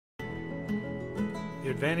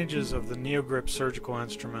advantages of the NeoGrip surgical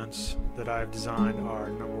instruments that I've designed are: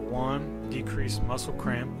 number one, decreased muscle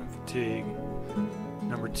cramp and fatigue.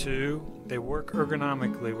 Number two, they work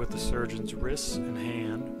ergonomically with the surgeon's wrists and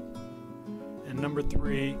hand. And number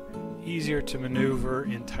three, easier to maneuver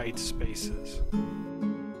in tight spaces.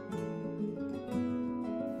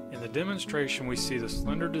 In the demonstration, we see the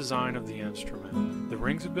slender design of the instrument. The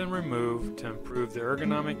rings have been removed to improve the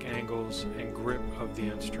ergonomic angles and grip of the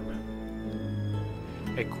instrument.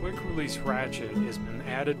 A quick release ratchet has been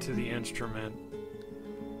added to the instrument.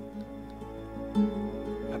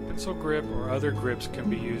 A pencil grip or other grips can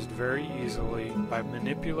be used very easily by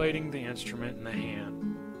manipulating the instrument in the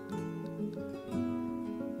hand.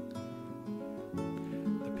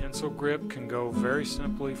 The pencil grip can go very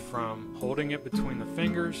simply from holding it between the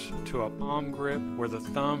fingers to a palm grip where the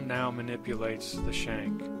thumb now manipulates the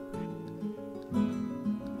shank.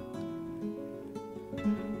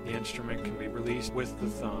 The instrument can be released with the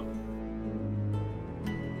thumb.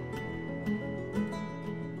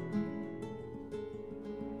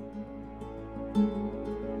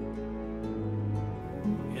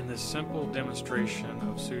 In this simple demonstration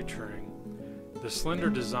of suturing, the slender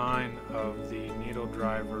design of the needle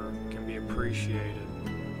driver can be appreciated.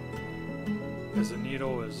 As the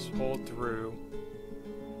needle is pulled through,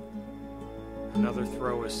 another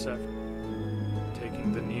throw is set,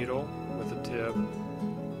 taking the needle with the tip,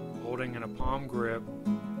 holding in a palm grip.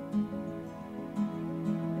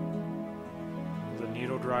 The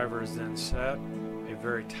needle driver is then set. A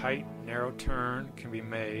very tight, narrow turn can be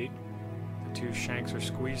made. The two shanks are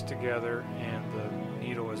squeezed together and the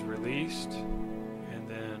needle is released and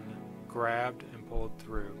then grabbed and pulled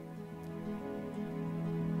through.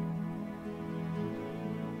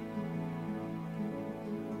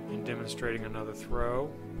 In demonstrating another throw,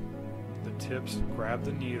 the tips grab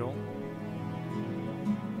the needle.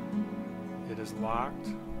 It is locked.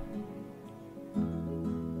 A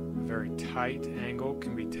very tight angle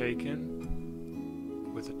can be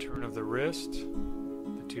taken. With a turn of the wrist,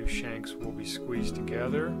 the two shanks will be squeezed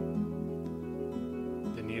together.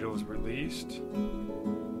 The needle is released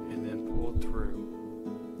and then pulled through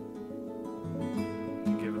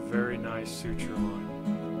to give a very nice suture line.